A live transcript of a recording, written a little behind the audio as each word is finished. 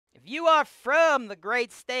you are from the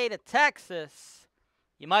great state of Texas,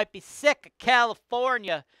 you might be sick of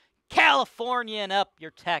Californiaing up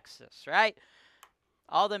your Texas, right?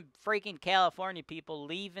 All them freaking California people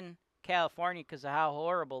leaving California because of how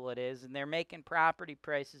horrible it is, and they're making property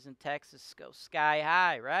prices in Texas go sky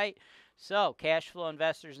high, right? So, cash flow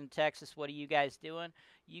investors in Texas, what are you guys doing?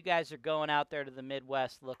 You guys are going out there to the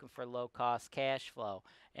Midwest looking for low-cost cash flow,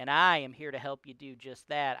 and I am here to help you do just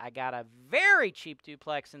that. I got a very cheap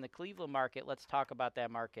duplex in the Cleveland market. Let's talk about that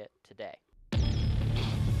market today.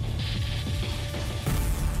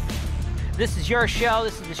 This is your show.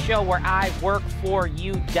 This is the show where I work for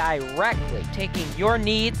you directly, taking your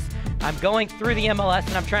needs. I'm going through the MLS,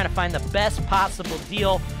 and I'm trying to find the best possible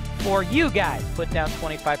deal for you guys. Put down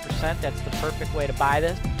 25%. That's the perfect way to buy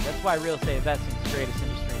this. That's why real estate investing is the greatest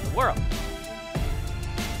industry in the world.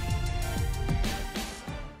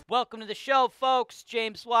 Welcome to the show, folks.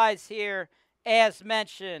 James Wise here. As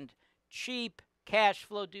mentioned, cheap cash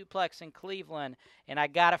flow duplex in Cleveland, and I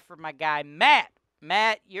got it for my guy, Matt.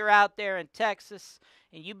 Matt, you're out there in Texas,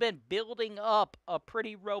 and you've been building up a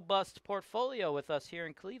pretty robust portfolio with us here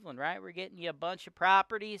in Cleveland, right? We're getting you a bunch of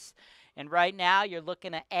properties, and right now you're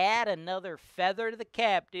looking to add another feather to the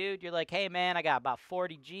cap, dude. You're like, hey, man, I got about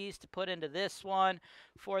 40 G's to put into this one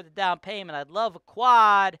for the down payment. I'd love a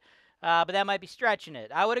quad, but that might be stretching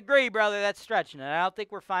it. I would agree, brother, that's stretching it. I don't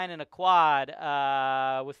think we're finding a quad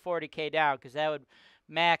with 40K down, because that would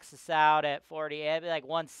max us out at 40. It'd be like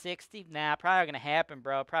 160. Nah, probably not going to happen,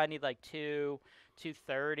 bro. Probably need like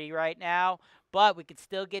 230 right now. But we could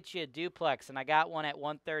still get you a duplex, and I got one at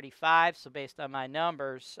 135. So based on my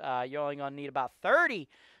numbers, you're only going to need about 30,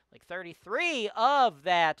 like 33 of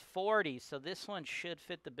that 40. So this one should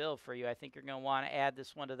fit the bill for you. I think you're going to want to add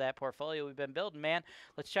this one to that portfolio we've been building, man.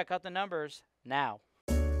 Let's check out the numbers now.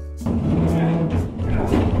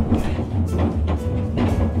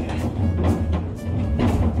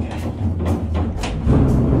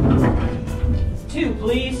 Two,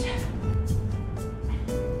 please.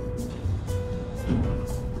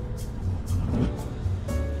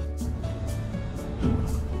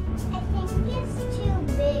 I think it's too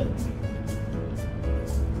big.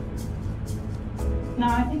 No,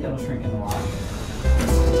 I think it'll shrink in the lot.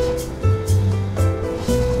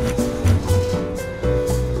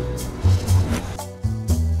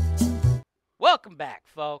 Welcome back,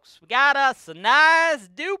 folks. We got us a nice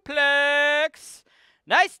duplex.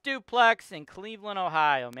 Nice duplex in Cleveland,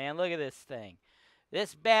 Ohio, man. Look at this thing.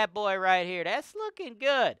 This bad boy right here. That's looking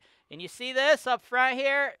good. And you see this up front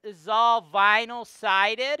here? This is all vinyl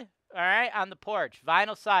sided, all right, on the porch.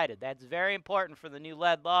 Vinyl sided. That's very important for the new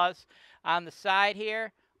lead laws. On the side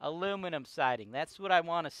here, aluminum siding. That's what I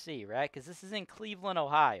want to see, right? Because this is in Cleveland,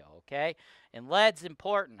 Ohio, okay? And lead's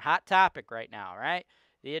important. Hot topic right now, right?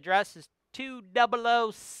 The address is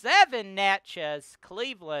 2007 Natchez,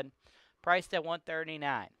 Cleveland. Priced at $139.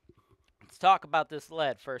 Let's talk about this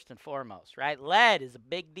lead first and foremost, right? Lead is a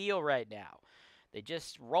big deal right now. They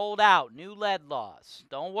just rolled out new lead laws.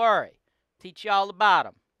 Don't worry. Teach you all about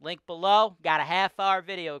them. Link below. Got a half-hour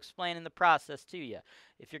video explaining the process to you.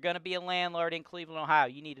 If you're going to be a landlord in Cleveland, Ohio,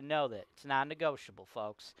 you need to know that. It's non-negotiable,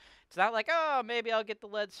 folks. It's not like, oh, maybe I'll get the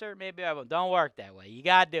lead cert, maybe I won't. Don't work that way. You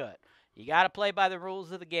got to do it. You got to play by the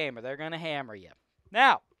rules of the game, or they're going to hammer you.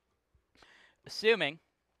 Now, assuming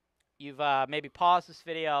you've maybe paused this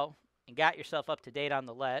video and got yourself up to date on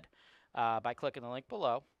the lead by clicking the link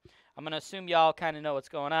below, I'm going to assume y'all kind of know what's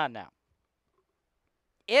going on now.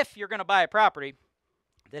 If you're going to buy a property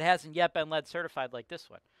that hasn't yet been lead certified like this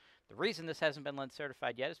one, the reason this hasn't been lead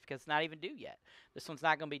certified yet is because it's not even due yet. This one's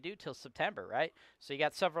not going to be due till September, right? So you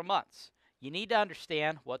got several months. You need to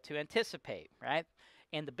understand what to anticipate, right?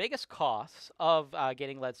 And the biggest costs of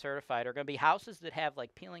getting lead certified are going to be houses that have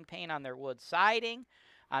like peeling paint on their wood siding,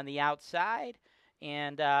 on the outside,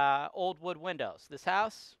 and old wood windows. This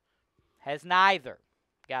house has neither.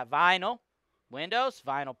 Got vinyl windows,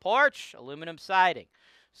 vinyl porch, aluminum siding.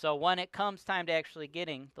 So when it comes time to actually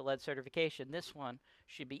getting the lead certification, this one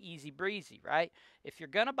should be easy breezy, right? If you're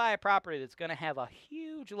going to buy a property that's going to have a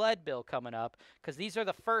huge lead bill coming up, because these are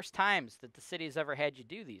the first times that the city has ever had you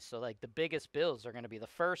do these. So like the biggest bills are going to be the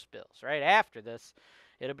first bills, right? After this,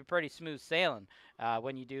 it'll be pretty smooth sailing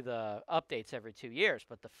when you do the updates every 2 years.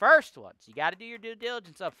 But the first ones, you got to do your due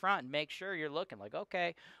diligence up front and make sure you're looking like,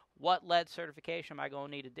 okay, what lead certification am I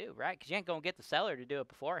going to need to do, right? Because you ain't going to get the seller to do it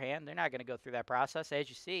beforehand. They're not going to go through that process, as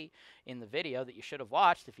you see in the video that you should have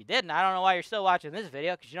watched. If you didn't, I don't know why you're still watching this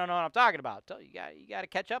video, because you don't know what I'm talking about. So you got to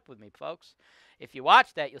catch up with me, folks. If you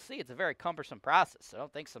watch that, you'll see it's a very cumbersome process. So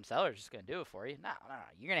don't think some seller's just going to do it for you. No.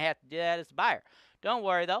 You're going to have to do that as a buyer. Don't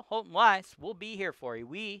worry, though. HoltonWise will be here for you.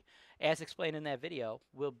 We, as explained in that video,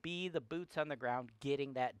 will be the boots on the ground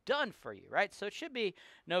getting that done for you, right? So it should be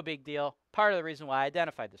no big deal. Part of the reason why I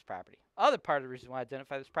identified this property. Other part of the reason why I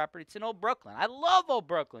identified this property, it's in Old Brooklyn. I love Old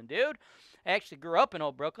Brooklyn, dude. I actually grew up in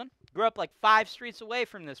Old Brooklyn. Grew up like 5 streets away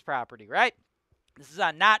from this property, right? This is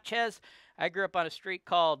on Natchez. I grew up on a street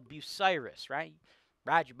called Bucyrus, right?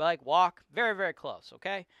 Ride your bike, walk, very, very close,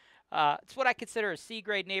 okay? It's what I consider a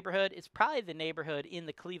C-grade neighborhood. It's probably the neighborhood in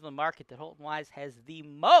the Cleveland market that HoltonWise has the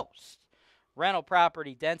most rental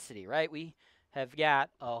property density, right? We have got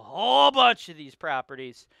a whole bunch of these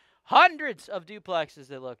properties, hundreds of duplexes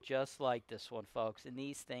that look just like this one, folks, and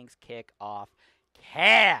these things kick off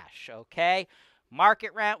cash, okay?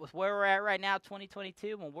 Market rent with where we're at right now,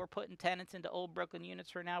 2022, when we're putting tenants into Old Brooklyn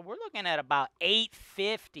units right now, we're looking at about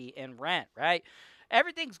 $850 in rent, right?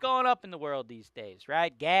 Everything's going up in the world these days,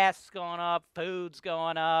 right? Gas is going up, food's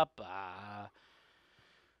going up, I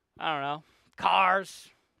don't know, cars,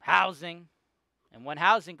 housing. And when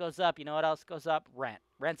housing goes up, you know what else goes up? Rent.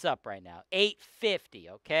 Rent's up right now,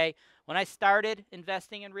 $850, okay? When I started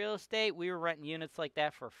investing in real estate, we were renting units like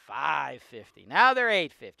that for $550. Now they're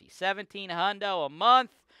 $850. $1,700 a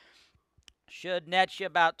month should net you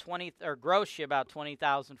about 20 or gross you about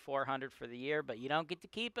 $20,400 for the year, but you don't get to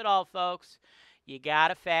keep it all, folks. You got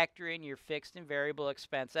to factor in your fixed and variable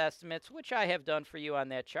expense estimates, which I have done for you on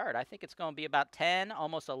that chart. I think it's going to be about $10,000,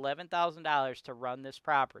 almost $11,000 to run this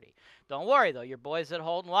property. Don't worry, though. Your boys at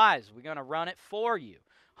HoltonWise, we're going to run it for you.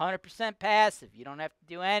 100% passive. You don't have to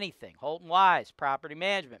do anything. HoltonWise, property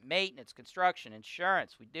management, maintenance, construction,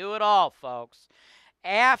 insurance. We do it all, folks.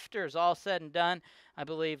 After it's all said and done, I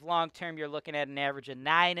believe long-term you're looking at an average of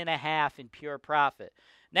 9.5 in pure profit.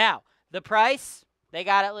 Now, the price, they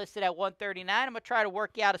got it listed at $139. I'm going to try to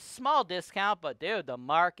work you out a small discount, but, dude, the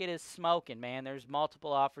market is smoking, man. There's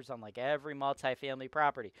multiple offers on, like, every multifamily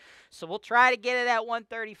property. So we'll try to get it at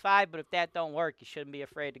 $135, but if that don't work, you shouldn't be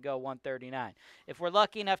afraid to go $139. If we're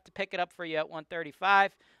lucky enough to pick it up for you at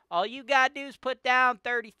 $135, all you got to do is put down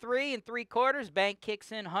 33 3/4. Bank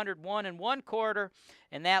kicks in 101 1/4,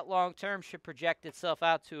 and that long-term should project itself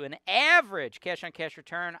out to an average cash-on-cash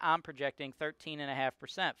return. I'm projecting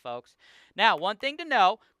 13.5%, folks. Now, one thing to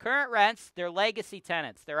know, current rents, they're legacy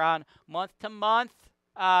tenants. They're on month-to-month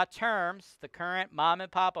terms. The current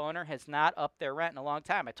mom-and-pop owner has not upped their rent in a long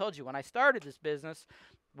time. I told you, when I started this business,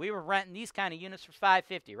 we were renting these kind of units for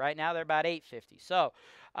 $550. Right now, they're about $850. So,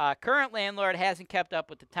 current landlord hasn't kept up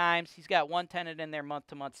with the times. He's got one tenant in there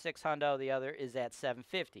month-to-month, $600. The other is at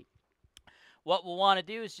 $750. What we'll want to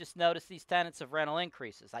do is just notice these tenants of rental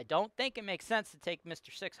increases. I don't think it makes sense to take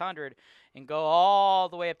Mr. 600 and go all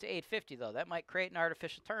the way up to 850, though. That might create an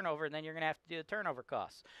artificial turnover, and then you're going to have to do the turnover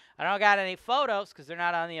costs. I don't got any photos because they're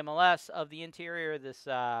not on the MLS of the interior of this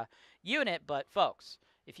unit, but, folks,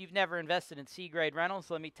 if you've never invested in C-grade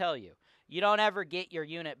rentals, let me tell you, you don't ever get your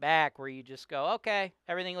unit back where you just go, okay,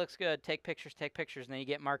 everything looks good, take pictures, and then you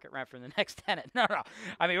get market rent from the next tenant. No.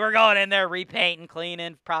 I mean, we're going in there, repainting,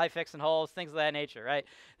 cleaning, probably fixing holes, things of that nature, right?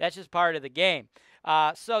 That's just part of the game.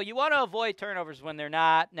 So you want to avoid turnovers when they're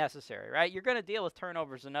not necessary, right? You're going to deal with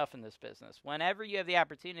turnovers enough in this business. Whenever you have the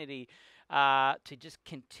opportunity to just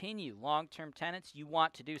continue long-term tenants, you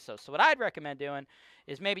want to do so. So what I'd recommend doing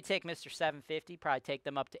is maybe take Mr. 750, probably take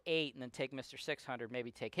them up to 8, and then take Mr. 600,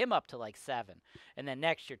 maybe take him up to like 7, and then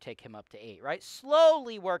next year take him up to 8, right?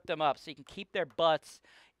 Slowly work them up so you can keep their butts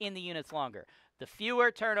in the units longer. The fewer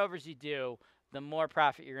turnovers you do, the more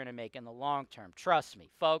profit you're going to make in the long term. Trust me,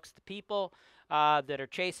 folks, the people that are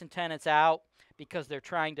chasing tenants out because they're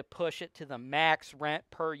trying to push it to the max rent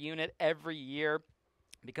per unit every year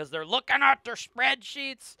because they're looking at their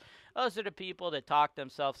spreadsheets, those are the people that talk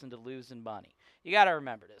themselves into losing money. You got to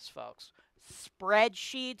remember this, folks.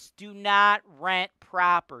 Spreadsheets do not rent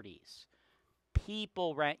properties.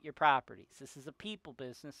 People rent your properties. This is a people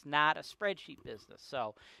business, not a spreadsheet business.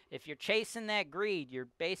 So if you're chasing that greed, you're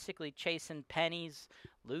basically chasing pennies,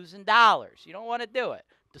 losing dollars. You don't want to do it.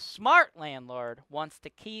 The smart landlord wants to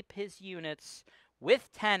keep his units with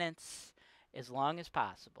tenants as long as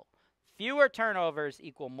possible. Fewer turnovers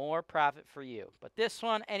equal more profit for you. But this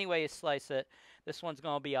one, anyway you slice it, this one's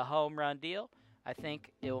going to be a home run deal. I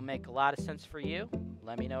think it will make a lot of sense for you.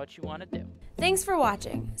 Let me know what you want to do. Thanks for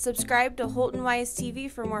watching. Subscribe to HoltonWise TV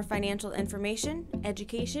for more financial information,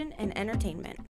 education, and entertainment.